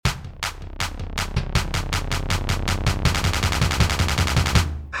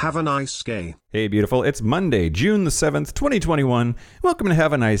Have a nice gay. Hey, beautiful. It's Monday, June the 7th, 2021. Welcome to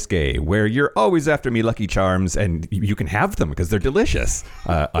Have a Nice Gay, where you're always after me Lucky Charms, and you can have them because they're delicious.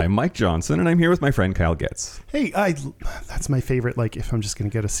 I'm Mike Johnson, and I'm here with my friend Kyle Getz. Hey, that's my favorite, like, if I'm just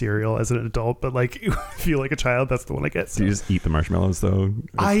going to get a cereal as an adult, but, like, if you like a child, that's the one I get. So. Do you just eat the marshmallows, though?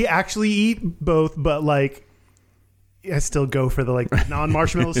 I actually eat both, but, like, I still go for the, like,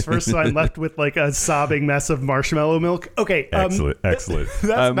 non-marshmallows first, so I'm left with, like, a sobbing mess of marshmallow milk. Okay. Excellent. That's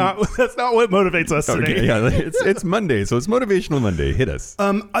not what motivates us today. Okay, yeah, it's Monday, so it's Motivational Monday. Hit us.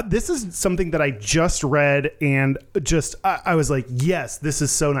 This is something that I just read, and just, I was like, yes, this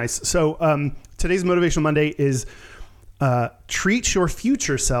is so nice. So today's Motivational Monday is treat your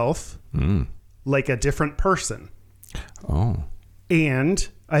future self like a different person. Oh. And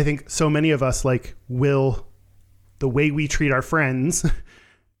I think so many of us, like, will... the way we treat our friends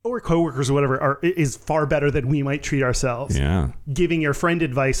or coworkers or whatever is far better than we might treat ourselves. Yeah. Giving your friend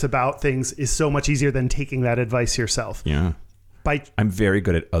advice about things is so much easier than taking that advice yourself. Yeah. I'm very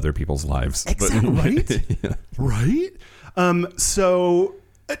good at other people's lives. Exactly. Right? Yeah. Right? So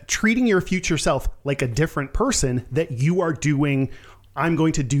treating your future self like a different person that you are doing, I'm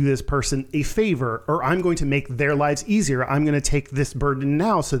going to do this person a favor, or I'm going to make their lives easier. I'm going to take this burden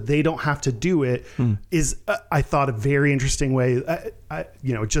now so they don't have to do it is, I thought, a very interesting way. I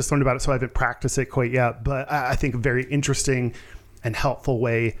just learned about it, so I haven't practiced it quite yet, but I think a very interesting and helpful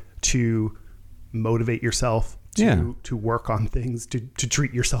way to motivate yourself to work on things, to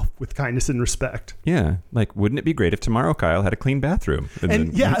treat yourself with kindness and respect. Yeah. Like, wouldn't it be great if tomorrow Kyle had a clean bathroom?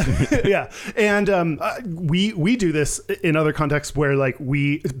 Yeah. And we do this in other contexts where, like,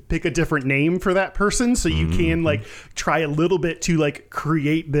 we pick a different name for that person. So you can, like, try a little bit to, like,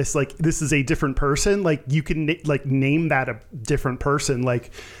 create this, like, this is a different person. Like, you can like name that a different person.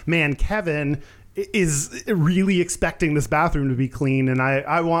 Like, man, Kevin is really expecting this bathroom to be clean, and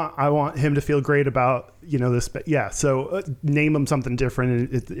I want him to feel great about, this. But yeah, so name him something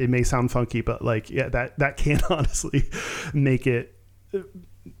different. And it may sound funky, but, like, yeah, that can honestly make it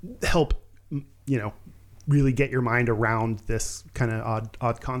help, really get your mind around this kind of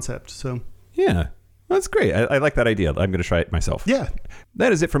odd concept. So yeah, that's great. I like that idea. I'm going to try it myself. Yeah.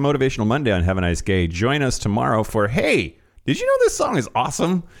 That is it for Motivational Monday on Have a Nice Gay. Join us tomorrow for, hey, did you know this song is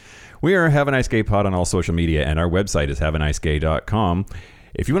awesome? We are Have a Nice Gay Pod on all social media, and our website is haveanicegay.com.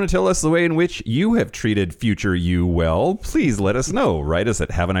 If you want to tell us the way in which you have treated future you well, please let us know. Write us at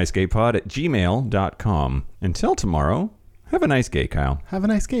haveanicegaypod@gmail.com. Until tomorrow, have a nice gay, Kyle. Have a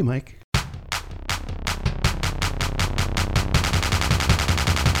nice gay, Mike.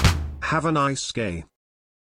 Have a nice gay.